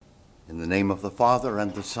In the name of the Father,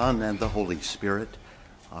 and the Son, and the Holy Spirit.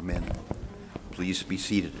 Amen. Please be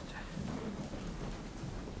seated.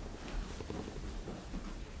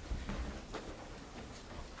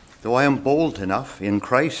 Though I am bold enough in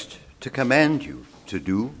Christ to command you to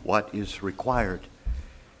do what is required,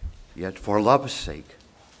 yet for love's sake,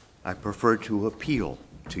 I prefer to appeal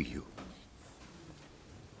to you.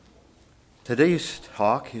 Today's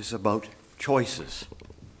talk is about choices.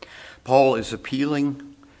 Paul is appealing,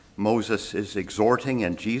 Moses is exhorting,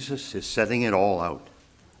 and Jesus is setting it all out.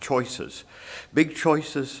 Choices. Big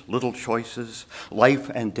choices, little choices,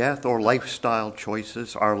 life and death or lifestyle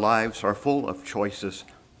choices. Our lives are full of choices,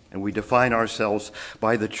 and we define ourselves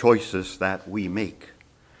by the choices that we make.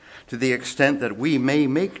 To the extent that we may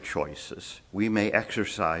make choices, we may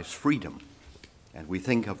exercise freedom, and we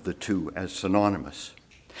think of the two as synonymous.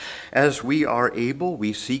 As we are able,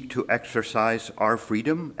 we seek to exercise our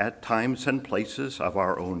freedom at times and places of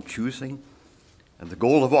our own choosing. And the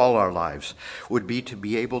goal of all our lives would be to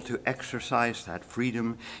be able to exercise that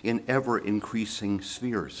freedom in ever-increasing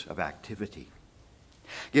spheres of activity.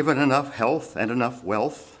 Given enough health and enough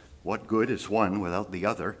wealth, what good is one without the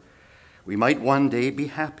other? We might one day be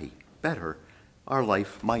happy. Better, our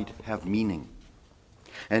life might have meaning.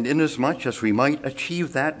 And inasmuch as we might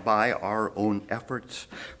achieve that by our own efforts,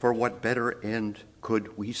 for what better end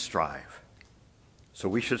could we strive? So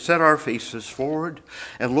we should set our faces forward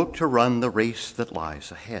and look to run the race that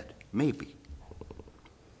lies ahead, maybe.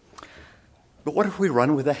 But what if we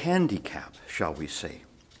run with a handicap, shall we say?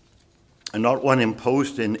 And not one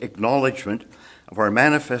imposed in acknowledgement of our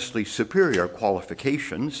manifestly superior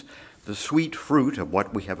qualifications, the sweet fruit of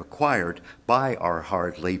what we have acquired by our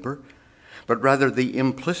hard labor, but rather the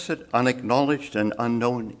implicit, unacknowledged, and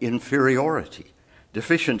unknown inferiority,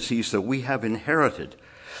 deficiencies that we have inherited,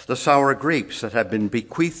 the sour grapes that have been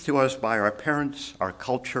bequeathed to us by our parents, our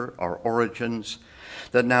culture, our origins,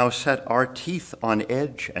 that now set our teeth on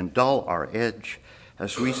edge and dull our edge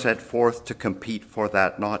as we set forth to compete for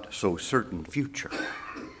that not so certain future.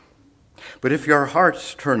 But if your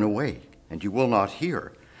hearts turn away, and you will not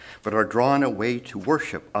hear, but are drawn away to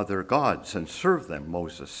worship other gods and serve them,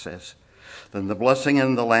 Moses says, then the blessing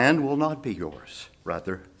in the land will not be yours,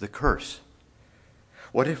 rather the curse.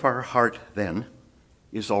 What if our heart then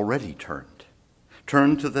is already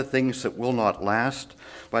turned to the things that will not last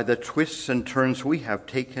by the twists and turns we have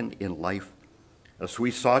taken in life as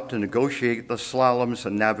we sought to negotiate the slaloms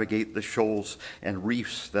and navigate the shoals and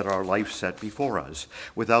reefs that our life set before us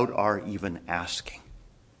without our even asking?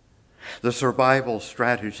 The survival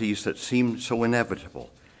strategies that seemed so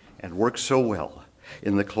inevitable and worked so well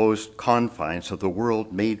in the closed confines of the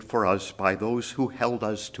world made for us by those who held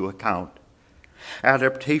us to account.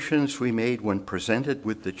 Adaptations we made when presented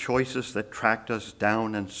with the choices that tracked us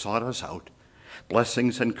down and sought us out,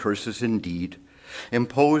 blessings and curses indeed,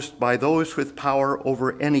 imposed by those with power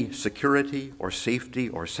over any security or safety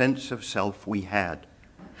or sense of self we had,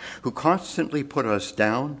 who constantly put us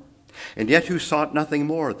down, and yet who sought nothing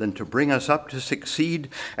more than to bring us up to succeed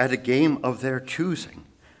at a game of their choosing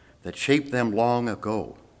that shaped them long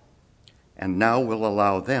ago, and now will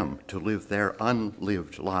allow them to live their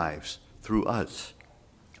unlived lives through us.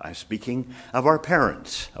 I'm speaking of our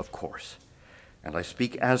parents, of course, and I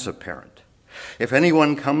speak as a parent. If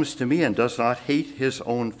anyone comes to me and does not hate his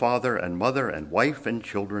own father and mother and wife and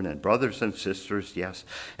children and brothers and sisters, yes,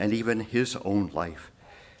 and even his own life,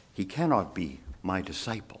 he cannot be my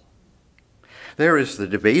disciple. There is the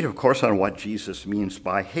debate, of course, on what Jesus means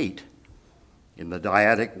by hate. In the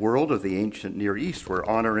dyadic world of the ancient Near East, where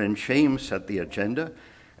honor and shame set the agenda,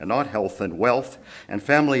 and not health and wealth, and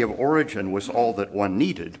family of origin was all that one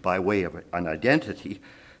needed by way of an identity,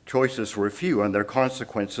 choices were few, and their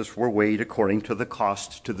consequences were weighed according to the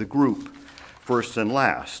cost to the group, first and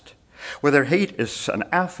last. Whether hate is an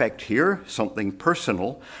affect here, something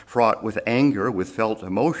personal, fraught with anger, with felt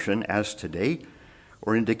emotion, as today,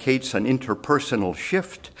 or indicates an interpersonal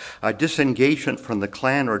shift, a disengagement from the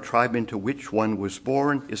clan or tribe into which one was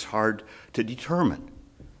born, is hard to determine.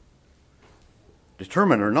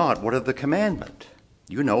 Determine or not, what of the commandment?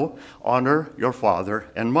 You know, honor your father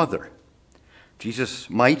and mother. Jesus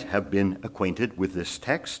might have been acquainted with this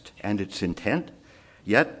text and its intent,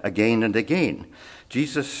 yet again and again,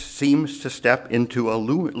 Jesus seems to step into a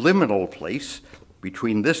liminal place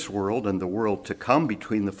between this world and the world to come,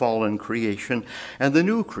 between the fallen creation and the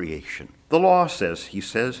new creation. The law says, he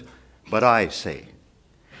says, but I say.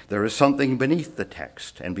 There is something beneath the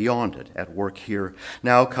text and beyond it at work here,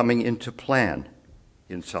 now coming into plan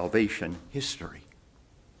in salvation history.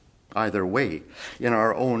 Either way, in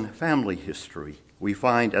our own family history, We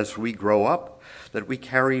find as we grow up that we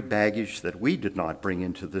carry baggage that we did not bring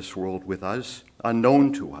into this world with us,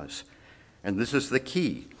 unknown to us. And this is the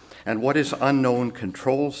key. And what is unknown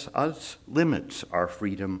controls us, limits our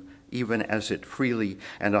freedom, even as it freely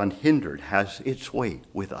and unhindered has its way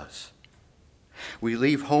with us. We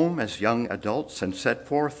leave home as young adults and set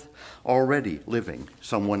forth already living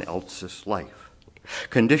someone else's life,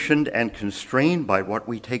 conditioned and constrained by what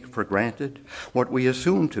we take for granted, what we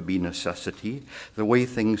assume to be necessity, the way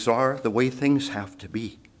things are, the way things have to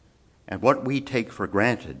be. And what we take for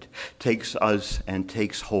granted takes us and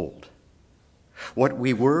takes hold. What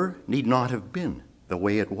we were need not have been the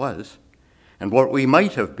way it was, and what we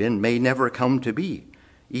might have been may never come to be,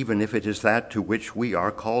 even if it is that to which we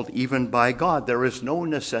are called even by God. There is no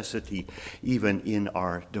necessity even in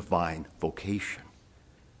our divine vocation.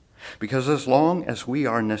 Because as long as we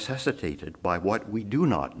are necessitated by what we do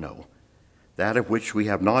not know, that of which we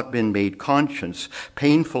have not been made conscious,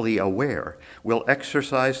 painfully aware, will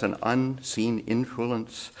exercise an unseen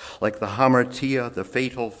influence like the hamartia, the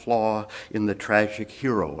fatal flaw in the tragic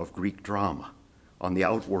hero of Greek drama, on the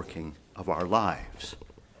outworking of our lives.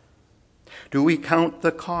 Do we count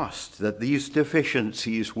the cost that these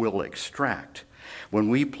deficiencies will extract when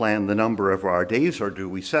we plan the number of our days, or do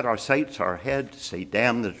we set our sights ahead, say,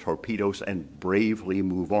 damn the torpedoes, and bravely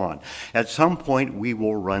move on? At some point, we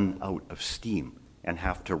will run out of steam and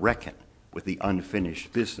have to reckon with the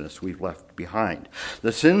unfinished business we've left behind.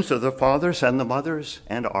 The sins of the fathers and the mothers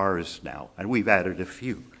and ours now, and we've added a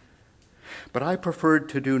few. But I preferred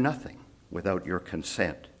to do nothing without your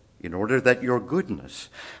consent, in order that your goodness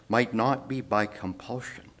might not be by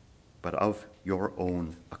compulsion, but of your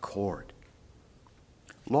own accord.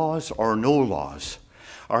 Laws or no laws,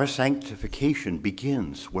 our sanctification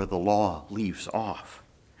begins where the law leaves off.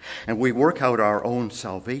 And we work out our own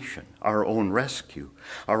salvation, our own rescue,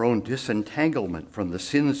 our own disentanglement from the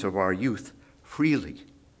sins of our youth freely.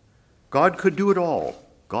 God could do it all.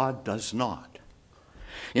 God does not.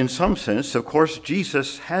 In some sense, of course,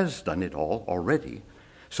 Jesus has done it all already.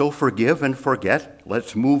 So forgive and forget,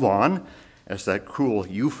 let's move on, as that cruel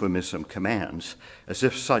euphemism commands, as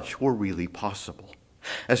if such were really possible.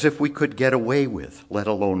 As if we could get away with, let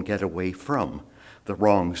alone get away from, the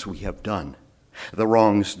wrongs we have done, the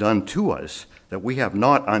wrongs done to us that we have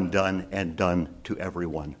not undone and done to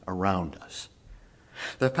everyone around us.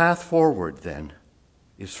 The path forward, then,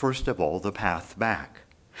 is first of all the path back,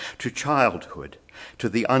 to childhood, to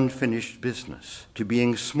the unfinished business, to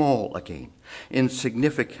being small again,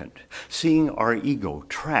 insignificant, seeing our ego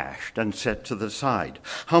trashed and set to the side,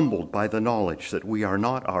 humbled by the knowledge that we are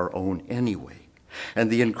not our own anyway,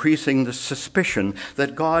 and the increasing the suspicion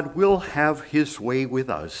that God will have his way with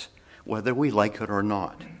us, whether we like it or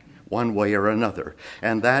not, one way or another.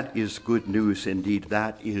 And that is good news indeed.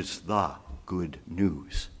 That is the good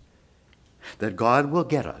news. That God will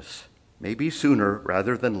get us, maybe sooner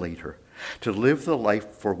rather than later, to live the life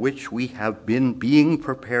for which we have been being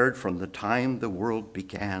prepared from the time the world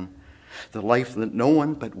began, the life that no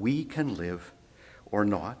one but we can live or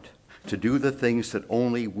not, to do the things that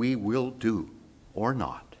only we will do or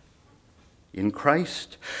not. In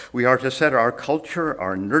Christ, we are to set our culture,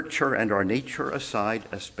 our nurture, and our nature aside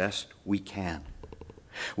as best we can.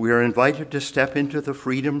 We are invited to step into the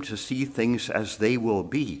freedom to see things as they will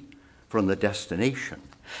be from the destination,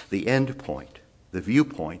 the end point, the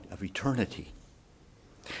viewpoint of eternity.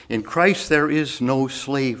 In Christ there is no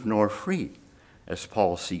slave nor free, as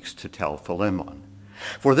Paul seeks to tell Philemon.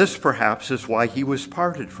 For this perhaps is why he was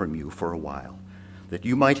parted from you for a while, that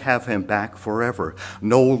you might have him back forever,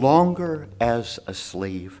 no longer as a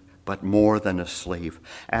slave, but more than a slave,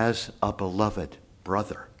 as a beloved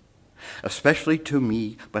brother, especially to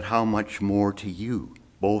me, but how much more to you,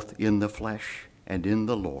 both in the flesh and in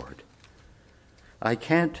the Lord. I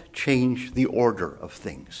can't change the order of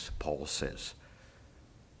things, Paul says,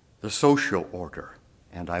 the social order,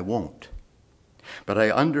 and I won't. But I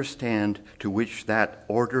understand to which that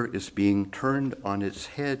order is being turned on its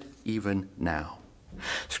head even now.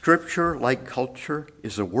 Scripture, like culture,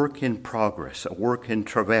 is a work in progress, a work in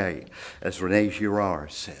travail, as René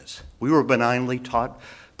Girard says. We were benignly taught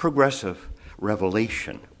progressive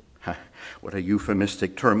revelation. What a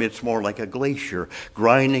euphemistic term. It's more like a glacier,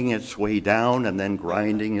 grinding its way down and then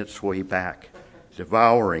grinding its way back,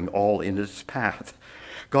 devouring all in its path.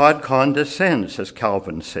 God condescends, as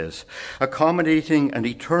Calvin says, accommodating an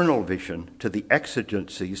eternal vision to the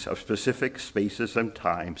exigencies of specific spaces and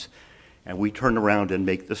times, and we turn around and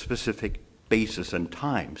make the specific spaces and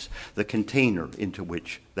times the container into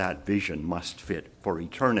which that vision must fit for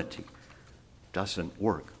eternity. Doesn't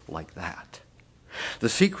work like that. The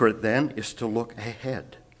secret, then, is to look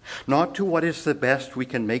ahead, not to what is the best we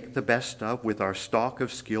can make the best of with our stock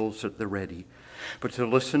of skills at the ready, but to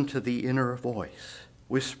listen to the inner voice,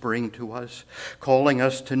 whispering to us, calling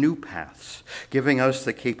us to new paths, giving us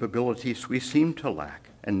the capabilities we seem to lack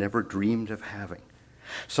and never dreamed of having.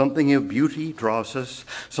 Something of beauty draws us,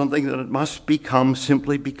 something that it must become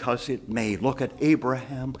simply because it may. Look at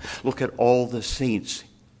Abraham, look at all the saints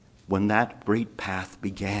when that great path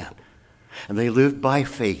began. And they lived by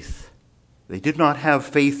faith. They did not have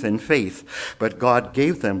faith in faith, but God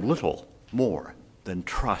gave them little more than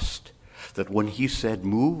trust that when he said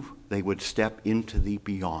move, they would step into the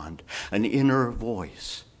beyond, an inner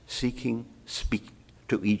voice seeking speak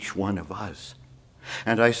to each one of us.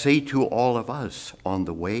 And I say to all of us on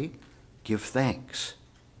the way, give thanks.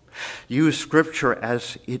 Use Scripture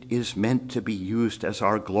as it is meant to be used, as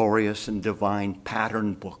our glorious and divine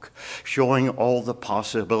pattern book, showing all the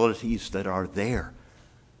possibilities that are there.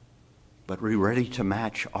 But we're ready to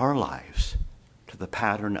match our lives to the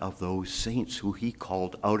pattern of those saints who he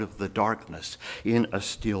called out of the darkness in a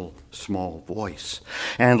still small voice.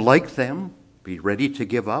 And like them, be ready to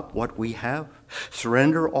give up what we have,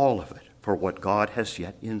 surrender all of it for what God has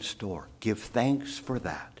yet in store. Give thanks for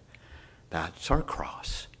that. That's our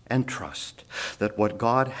cross, and trust that what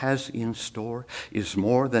God has in store is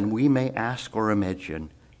more than we may ask or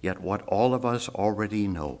imagine, yet what all of us already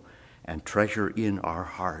know and treasure in our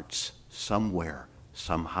hearts somewhere,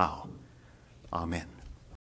 somehow. Amen.